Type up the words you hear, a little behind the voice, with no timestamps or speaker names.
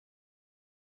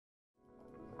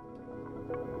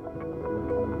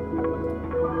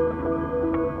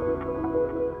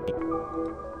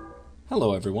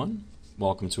Hello everyone,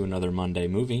 welcome to another Monday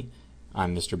movie.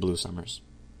 I'm Mr. Blue Summers.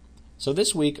 So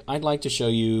this week I'd like to show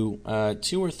you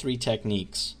 2 or 3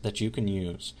 techniques that you can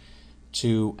use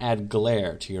to add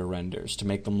glare to your renders to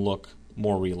make them look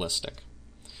more realistic.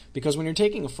 Because when you're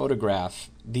taking a photograph,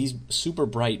 these super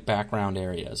bright background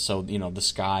areas, so the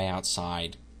sky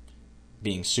outside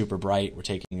being super bright, we're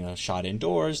taking a shot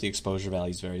indoors, the exposure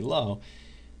value is very low.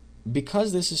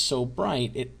 Because this is so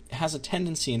bright, it has a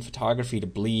tendency in photography to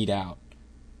bleed out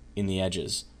in the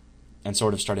edges and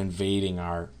sort of start invading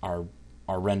our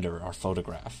render, our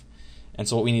photograph. And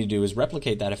so what we need to do is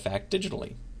replicate that effect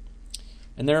digitally.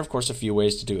 And there are, of course, a few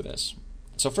ways to do this.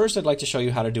 So first I'd like to show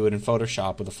you how to do it in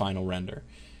Photoshop with a final render.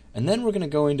 And then we're going to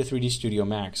go into 3D Studio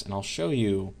Max and I'll show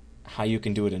you how you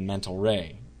can do it in Mental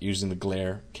Ray using the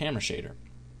glare camera shader.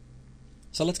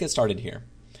 So let's get started here.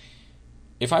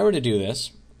 If I were to do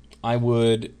this, I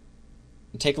would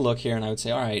take a look here and I would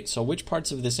say, alright, so which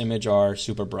parts of this image are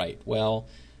super bright? Well,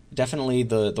 definitely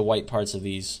the white parts of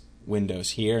these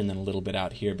windows here and then a little bit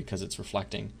out here because it's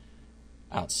reflecting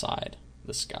outside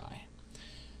the sky.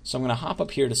 So I'm going to hop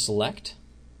up here to select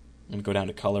and go down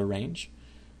to color range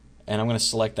and I'm going to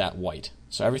select that white.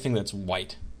 So everything that's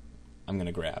white I'm going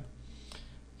to grab.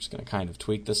 I'm just going to kind of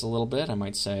tweak this a little bit. I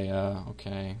might say,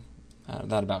 okay,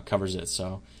 that about covers it.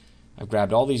 So I've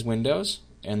grabbed all these windows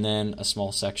and then a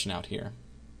small section out here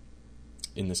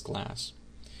in this glass.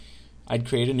 I'd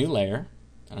create a new layer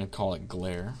and I'd call it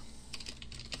glare.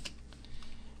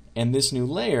 And this new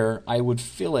layer I would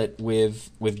fill it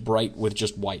with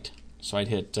just white. So I'd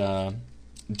hit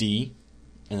D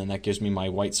and then that gives me my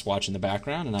white swatch in the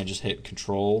background and I just hit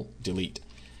Control Delete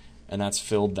and that's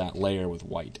filled that layer with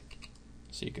white.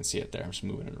 So you can see it there. I'm just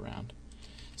moving it around.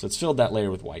 So it's filled that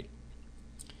layer with white.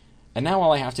 And now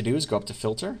all I have to do is go up to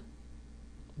Filter,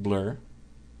 Blur,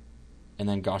 and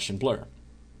then Gaussian Blur.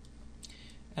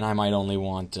 And I might only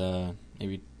want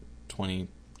maybe 20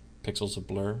 pixels of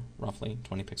blur, roughly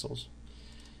 20 pixels.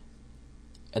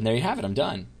 And there you have it, I'm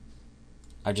done.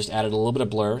 I've just added a little bit of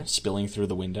blur spilling through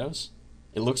the windows.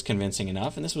 It looks convincing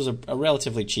enough, and this was a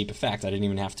relatively cheap effect. I didn't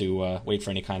even have to wait for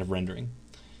any kind of rendering.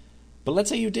 But let's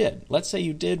say you did. Let's say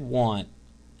you did want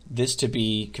this to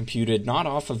be computed not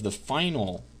off of the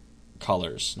final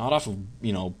colors, not off of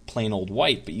plain old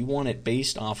white, but you want it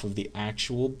based off of the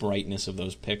actual brightness of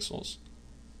those pixels.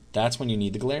 That's when you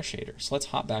need the glare shader. So let's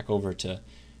hop back over to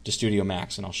Studio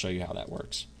Max and I'll show you how that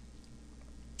works.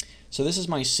 So this is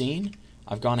my scene.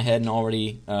 I've gone ahead and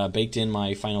already baked in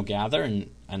my final gather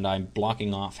and I'm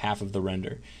blocking off half of the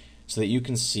render so that you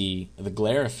can see the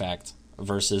glare effect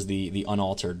versus the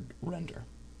unaltered render.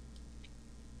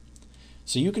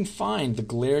 So you can find the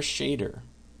glare shader,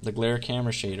 the glare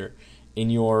camera shader, in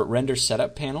your render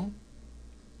setup panel,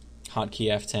 hotkey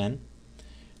F10,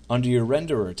 under your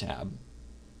renderer tab.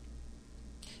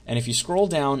 And if you scroll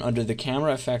down under the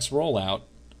camera effects rollout,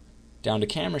 down to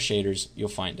camera shaders, you'll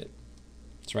find it.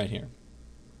 It's right here.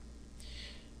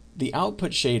 The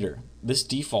output shader, this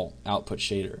default output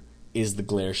shader, is the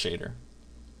glare shader.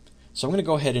 So I'm going to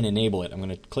go ahead and enable it. I'm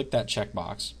going to click that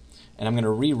checkbox and I'm going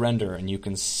to re-render and you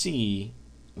can see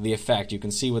the effect. You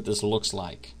can see what this looks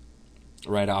like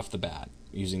right off the bat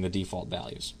using the default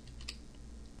values.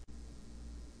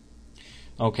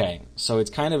 Okay, so it's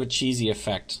kind of a cheesy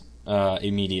effect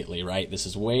immediately, right? This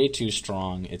is way too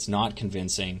strong. It's not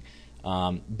convincing,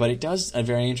 but it does a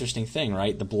very interesting thing,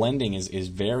 right? The blending is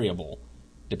variable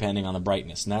depending on the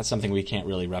brightness, and that's something we can't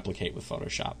really replicate with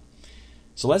Photoshop.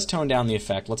 So let's tone down the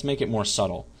effect. Let's make it more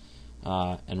subtle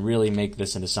and really make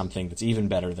this into something that's even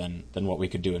better than what we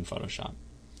could do in Photoshop.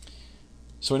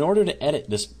 So in order to edit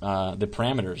this, the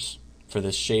parameters for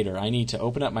this shader, I need to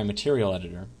open up my material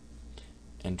editor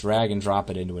and drag and drop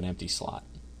it into an empty slot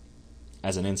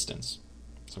as an instance.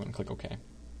 So I'm going to click OK.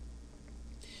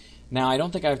 Now I don't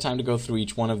think I have time to go through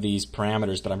each one of these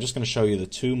parameters, but I'm just going to show you the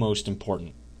 2 most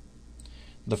important.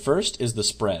 The first is the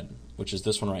spread, which is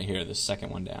this one right here, this second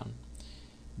one down.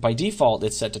 By default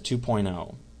it's set to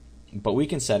 2.0, but we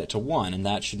can set it to 1 and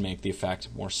that should make the effect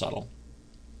more subtle.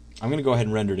 I'm going to go ahead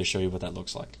and render to show you what that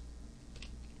looks like.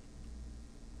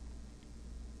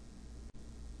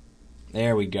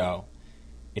 There we go.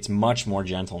 It's much more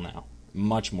gentle now.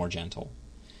 Much more gentle.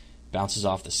 Bounces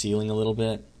off the ceiling a little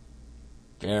bit.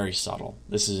 Very subtle.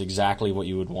 This is exactly what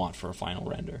you would want for a final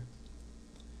render.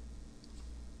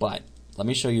 But let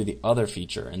me show you the other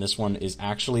feature, and this one is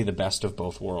actually the best of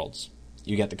both worlds.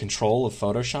 You get the control of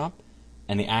Photoshop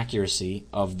and the accuracy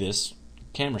of this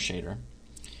camera shader.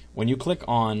 When you click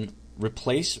on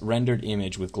Replace Rendered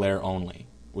Image with Glare Only,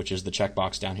 which is the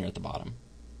checkbox down here at the bottom,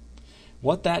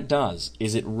 What that does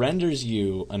is it renders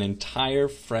you an entire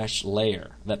fresh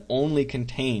layer that only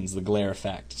contains the glare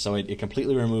effect. So it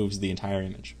completely removes the entire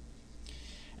image.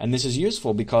 And this is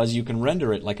useful because you can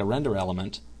render it like a render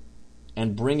element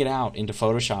and bring it out into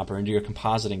Photoshop or into your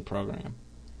compositing program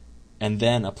and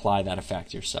then apply that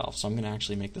effect yourself. So I'm going to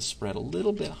actually make the spread a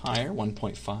little bit higher,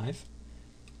 1.5,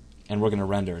 and we're going to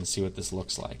render and see what this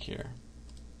looks like here,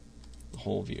 the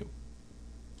whole view.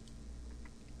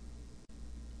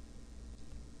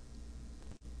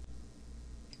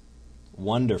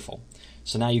 Wonderful.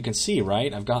 So now you can see,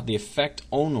 right? I've got the effect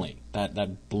only,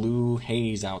 that blue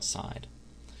haze outside.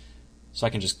 So I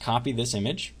can just copy this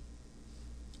image.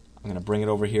 I'm going to bring it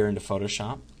over here into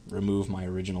Photoshop, remove my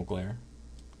original glare,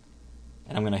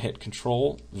 and I'm going to hit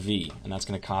Control V, and that's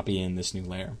going to copy in this new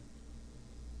layer.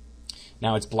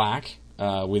 Now it's black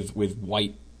with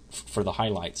white for the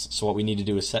highlights. So what we need to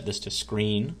do is set this to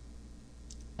screen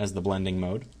as the blending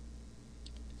mode.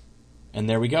 And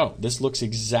there we go. This looks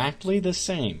exactly the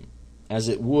same as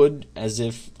it would as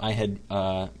if I had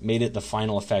made it the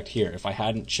final effect here. If I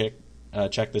hadn't checked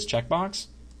this checkbox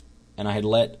and I had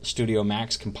let Studio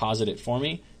Max composite it for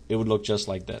me, it would look just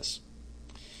like this.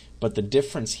 But the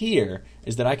difference here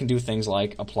is that I can do things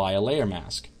like apply a layer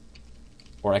mask.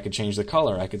 Or I could change the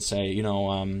color. I could say,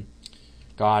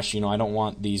 gosh, I don't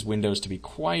want these windows to be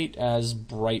quite as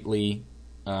brightly,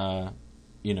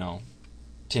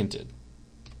 tinted.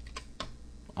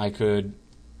 I could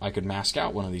mask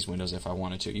out one of these windows if I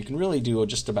wanted to. You can really do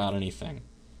just about anything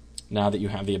now that you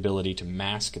have the ability to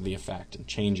mask the effect and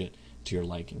change it to your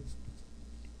liking.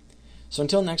 So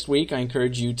until next week, I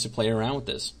encourage you to play around with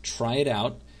this. Try it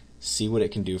out. See what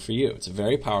it can do for you. It's a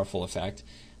very powerful effect.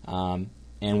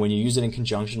 And when you use it in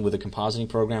conjunction with a compositing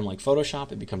program like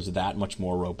Photoshop, it becomes that much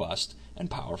more robust and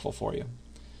powerful for you.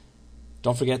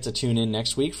 Don't forget to tune in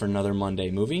next week for another Monday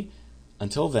movie.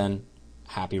 Until then,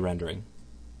 happy rendering.